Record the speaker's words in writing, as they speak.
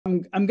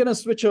I'm going to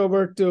switch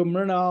over to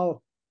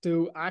Mrinal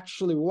to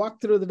actually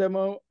walk through the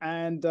demo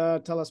and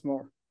tell us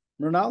more.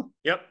 Mrinal?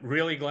 Yep,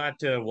 really glad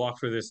to walk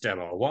through this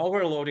demo. While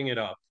we're loading it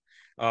up,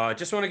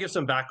 just want to give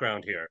some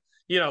background here.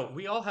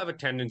 We all have a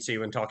tendency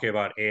when talking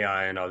about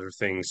AI and other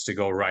things to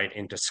go right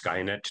into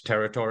Skynet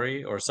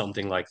territory or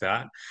something like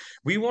that.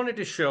 We wanted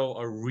to show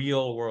a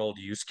real world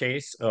use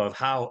case of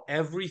how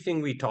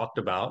everything we talked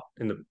about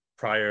in the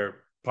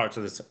prior parts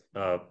of this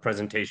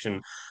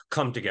presentation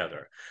come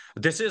together.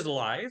 This is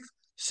live.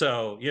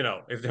 So,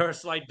 if there are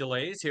slight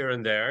delays here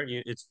and there,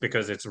 it's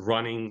because it's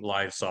running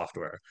live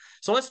software.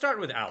 So let's start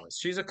with Alice.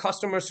 She's a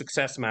customer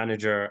success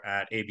manager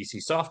at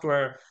ABC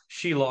Software.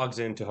 She logs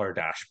into her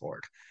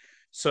dashboard.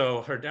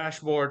 So her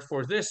dashboard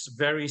for this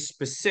very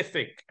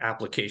specific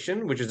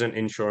application, which is an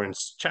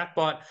insurance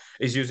chatbot,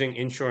 is using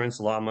Insurance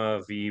Llama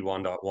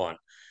v1.1.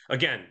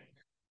 Again,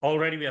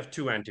 already we have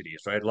two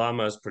entities, right?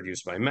 Llama is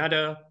produced by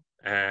Meta,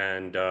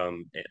 and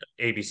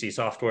ABC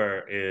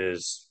Software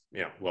is,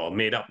 a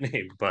made-up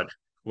name, but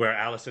where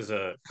Alice is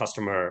a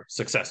customer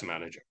success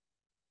manager.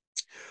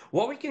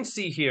 What we can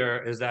see here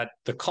is that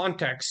the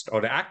context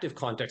or the active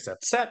context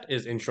that's set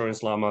is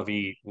Insurance Llama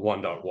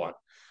v1.1.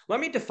 Let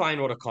me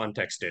define what a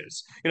context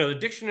is. The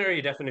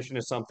dictionary definition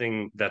is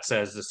something that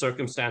says the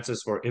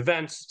circumstances for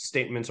events,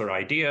 statements, or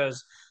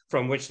ideas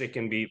from which they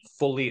can be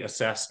fully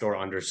assessed or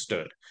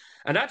understood.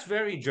 And that's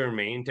very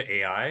germane to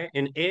AI.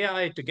 In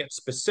AI, to get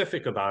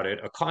specific about it,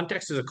 a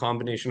context is a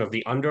combination of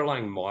the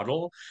underlying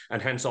model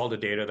and hence all the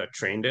data that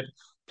trained it,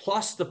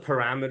 plus the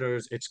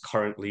parameters it's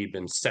currently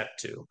been set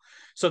to.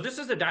 So this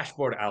is the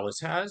dashboard Alice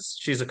has.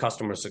 She's a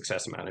customer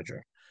success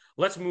manager.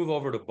 Let's move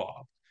over to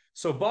Bob.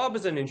 So Bob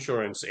is an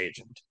insurance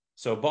agent.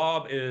 So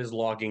Bob is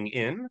logging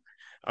in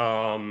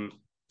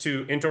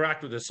to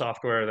interact with the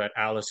software that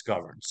Alice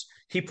governs.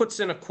 He puts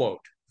in a quote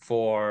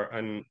for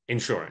an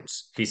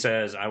insurance. He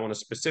says, I want a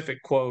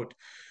specific quote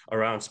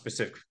around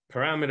specific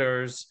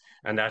parameters,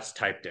 and that's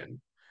typed in.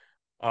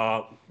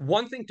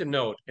 One thing to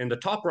note, in the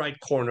top right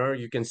corner,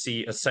 you can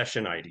see a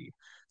session ID.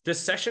 This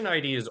session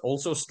ID is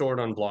also stored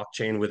on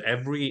blockchain with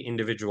every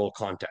individual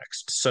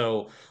context.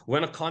 So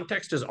when a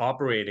context is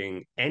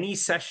operating, any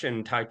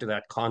session tied to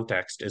that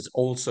context is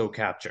also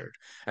captured.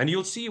 And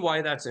you'll see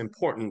why that's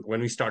important when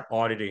we start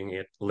auditing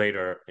it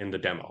later in the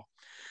demo.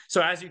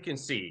 So as you can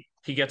see,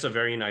 he gets a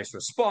very nice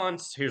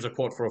response. Here's a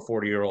quote for a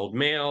 40-year-old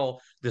male.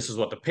 This is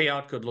what the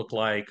payout could look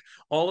like.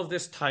 All of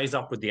this ties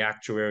up with the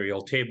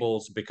actuarial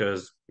tables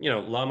because,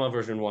 Llama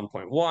version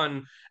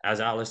 1.1,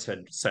 as Alice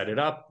had set it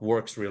up,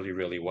 works really,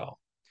 really well.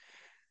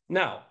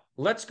 Now,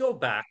 let's go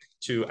back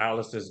to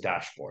Alice's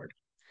dashboard.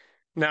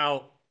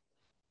 Now,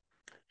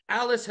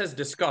 Alice has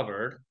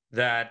discovered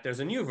that there's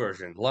a new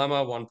version,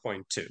 Llama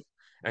 1.2,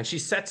 and she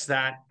sets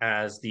that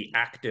as the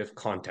active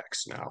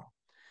context now.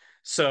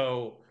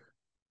 So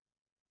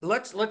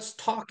let's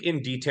talk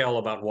in detail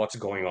about what's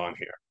going on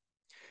here.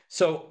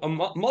 So a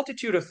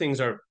multitude of things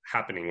are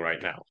happening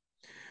right now.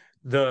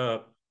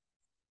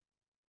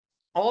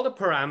 All the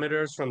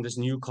parameters from this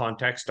new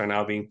context are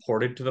now being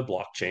ported to the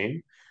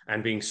blockchain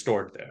and being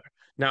stored there.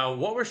 Now,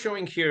 what we're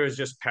showing here is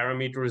just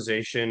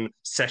parameterization,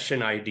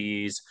 session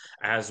IDs,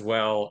 as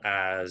well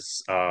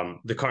as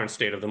the current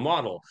state of the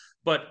model.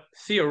 But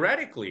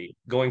theoretically,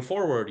 going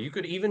forward, you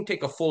could even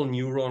take a full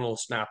neuronal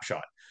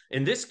snapshot.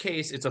 In this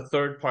case, it's a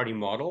third-party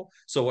model.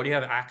 So what you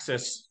have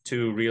access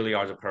to really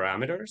are the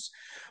parameters.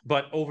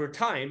 But over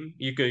time,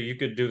 you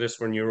could do this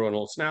for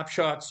neuronal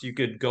snapshots. You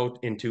could go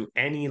into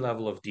any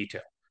level of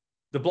detail.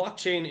 The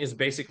blockchain is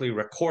basically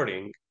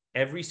recording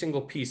every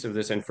single piece of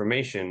this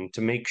information to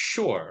make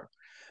sure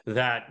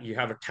that you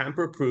have a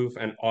tamper-proof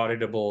and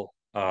auditable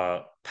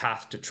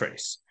path to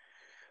trace.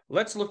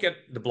 Let's look at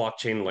the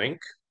blockchain link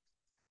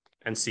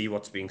and see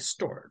what's being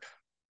stored.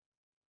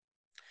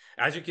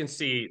 As you can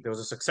see, there was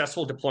a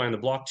successful deploy on the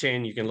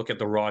blockchain. You can look at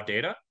the raw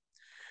data.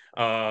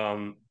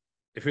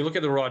 If we look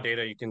at the raw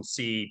data, you can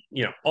see,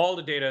 all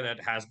the data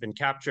that has been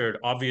captured.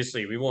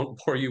 Obviously, we won't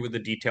bore you with the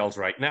details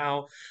right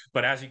now,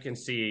 but as you can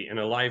see in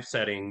a live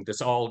setting,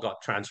 this all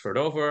got transferred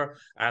over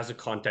as a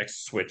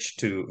context switch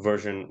to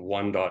version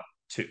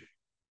 1.2.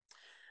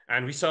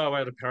 And we saw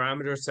where the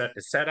parameter set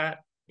is set at,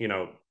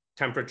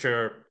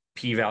 temperature,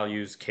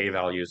 p-values,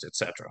 k-values,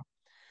 etc.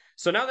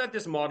 So now that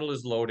this model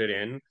is loaded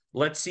in,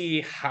 let's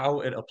see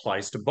how it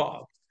applies to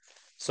Bob.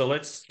 So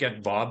let's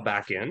get Bob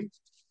back in.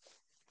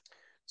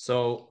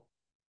 So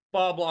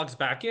Bob logs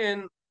back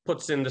in,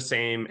 puts in the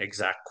same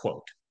exact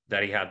quote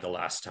that he had the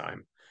last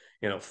time.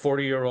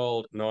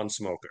 40-year-old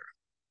non-smoker.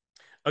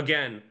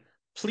 Again,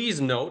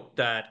 please note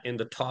that in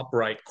the top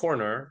right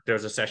corner,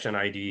 there's a session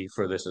ID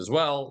for this as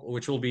well,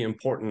 which will be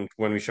important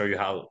when we show you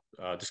how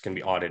this can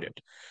be audited.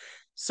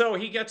 So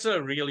he gets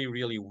a really,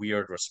 really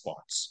weird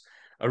response.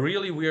 A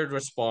really weird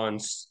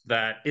response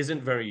that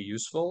isn't very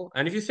useful.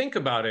 And if you think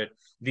about it,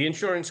 the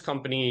insurance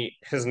company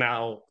has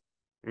now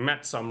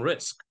met some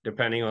risk,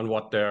 depending on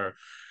what their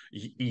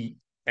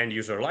end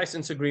user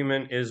license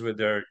agreement is with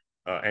their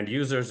end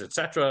users,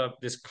 etc.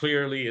 This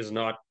clearly is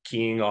not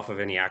keying off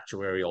of any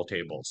actuarial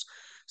tables.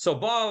 So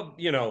Bob,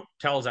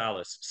 tells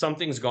Alice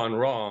something's gone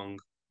wrong.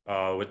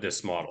 with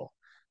this model.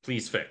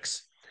 Please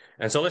fix.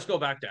 And so let's go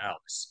back to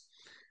Alice.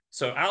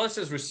 So Alice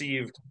has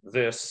received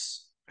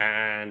this,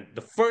 and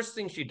the first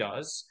thing she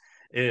does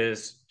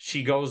is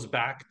she goes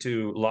back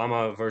to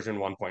Llama version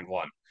 1.1.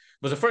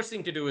 But the first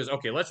thing to do is,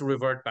 okay, let's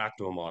revert back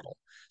to a model.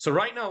 So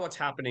right now what's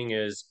happening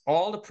is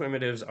all the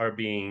primitives are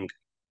being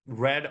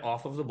read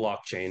off of the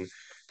blockchain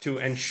to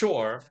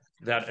ensure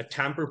that a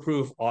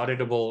tamper-proof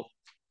auditable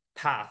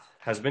path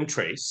has been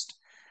traced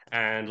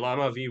and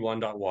Llama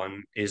v1.1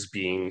 is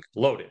being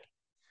loaded.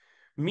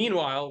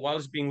 Meanwhile, while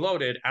it's being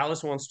loaded,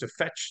 Alice wants to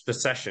fetch the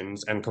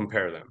sessions and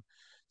compare them.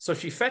 So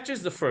she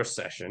fetches the first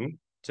session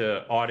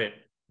to audit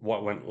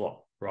what went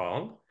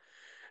wrong.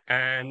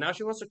 And now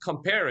she wants to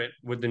compare it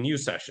with the new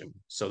session.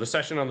 So the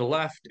session on the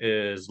left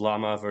is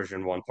Llama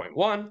version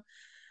 1.1.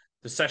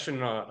 The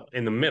session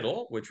in the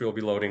middle, which we'll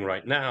be loading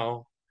right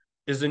now,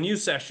 is the new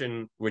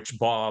session which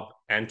Bob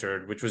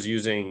entered, which was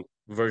using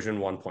version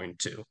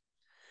 1.2.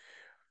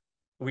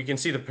 We can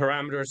see the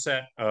parameter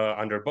set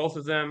under both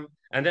of them.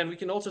 And then we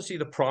can also see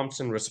the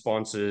prompts and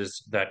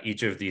responses that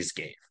each of these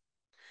gave.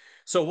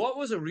 So what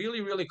was a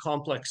really, really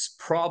complex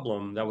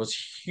problem that was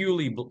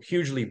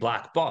hugely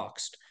black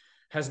boxed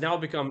has now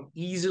become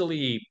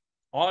easily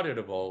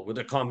auditable with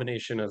a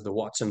combination of the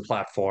Watson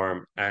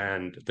platform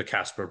and the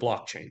Casper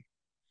blockchain.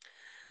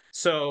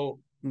 So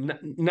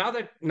now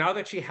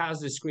that she has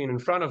this screen in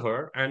front of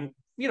her, and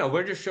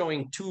we're just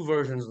showing two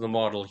versions of the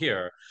model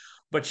here,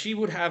 but she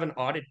would have an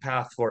audit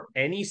path for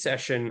any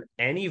session,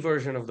 any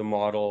version of the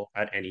model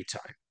at any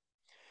time.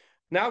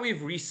 Now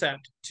we've reset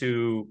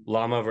to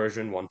Llama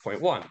version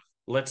 1.1.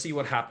 Let's see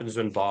what happens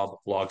when Bob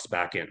logs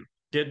back in.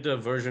 Did the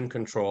version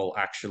control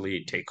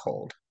actually take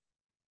hold?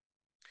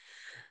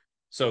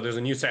 So there's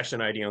a new session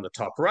ID on the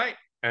top right,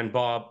 and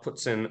Bob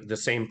puts in the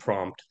same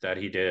prompt that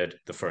he did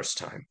the first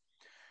time,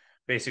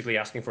 basically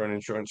asking for an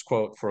insurance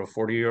quote for a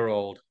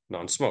 40-year-old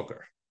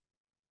non-smoker.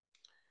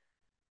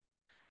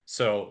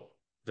 So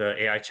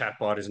the AI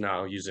chatbot is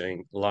now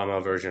using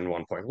Llama version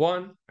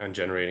 1.1 and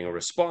generating a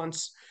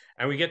response.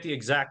 And we get the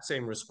exact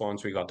same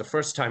response we got the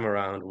first time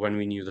around when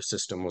we knew the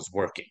system was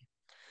working.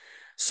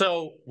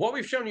 So what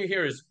we've shown you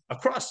here is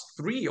across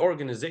 3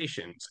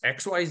 organizations,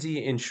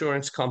 XYZ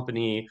Insurance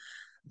Company,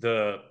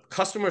 the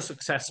customer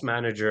success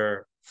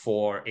manager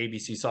for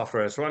ABC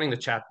Software is running the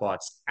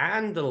chatbots,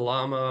 and the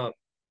Llama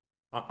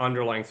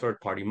underlying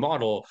third-party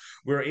model,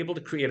 we're able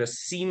to create a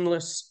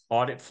seamless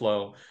audit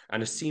flow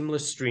and a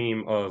seamless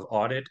stream of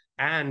audit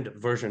and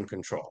version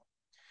control.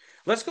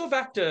 Let's go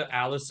back to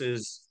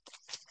Alice's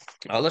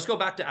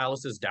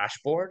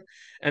dashboard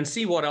and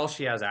see what else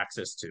she has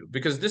access to,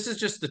 because this is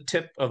just the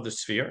tip of the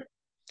sphere.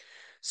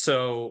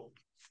 So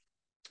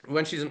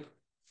when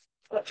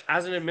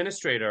as an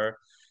administrator,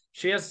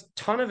 she has a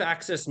ton of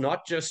access,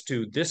 not just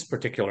to this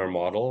particular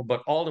model,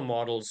 but all the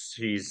models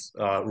she's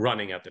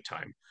running at the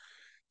time.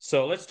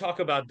 So let's talk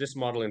about this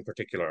model in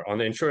particular. On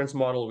the insurance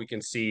model, we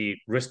can see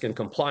risk and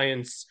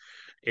compliance.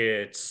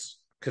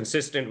 It's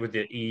consistent with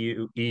the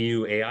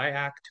EU AI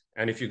Act.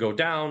 And if you go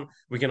down,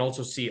 we can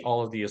also see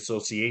all of the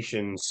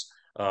associations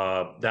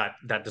that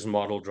this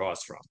model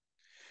draws from.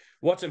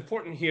 What's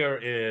important here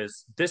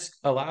is this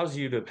allows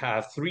you to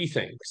have 3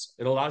 things.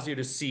 It allows you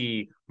to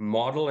see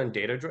model and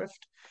data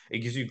drift. It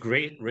gives you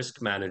great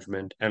risk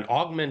management, and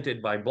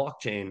augmented by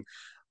blockchain,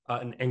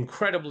 an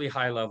incredibly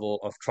high level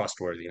of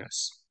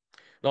trustworthiness.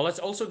 Now let's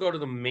also go to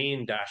the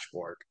main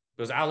dashboard,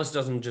 because Alice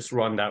doesn't just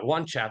run that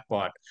one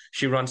chatbot.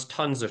 She runs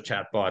tons of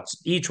chatbots,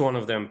 each one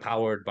of them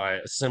powered by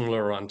a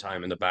similar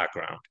runtime in the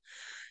background.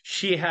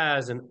 She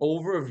has an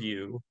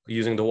overview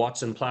using the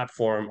Watson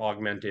platform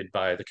augmented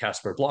by the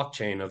Casper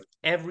blockchain of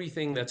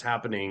everything that's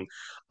happening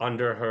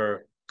under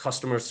her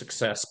customer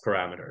success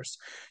parameters.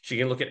 She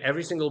can look at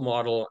every single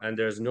model, and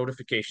there's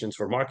notifications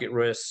for market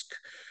risk,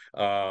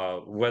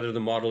 whether the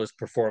model is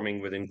performing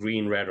within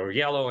green, red, or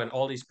yellow, and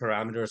all these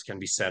parameters can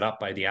be set up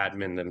by the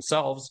admin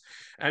themselves.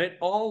 And it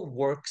all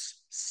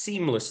works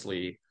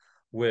seamlessly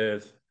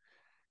with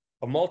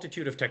a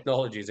multitude of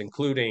technologies,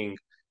 including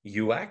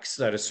UX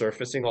that is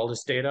surfacing all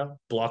this data,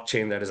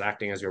 blockchain that is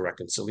acting as your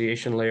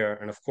reconciliation layer,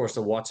 and of course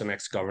the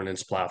watsonx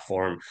governance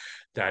platform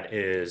that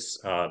is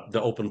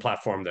the open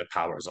platform that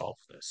powers all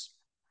of this.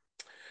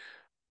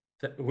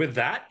 With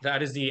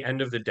that is the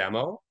end of the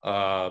demo.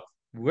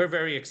 We're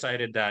very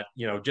excited that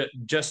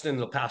just in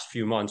the past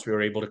few months we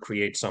were able to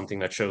create something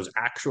that shows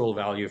actual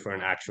value for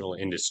an actual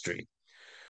industry.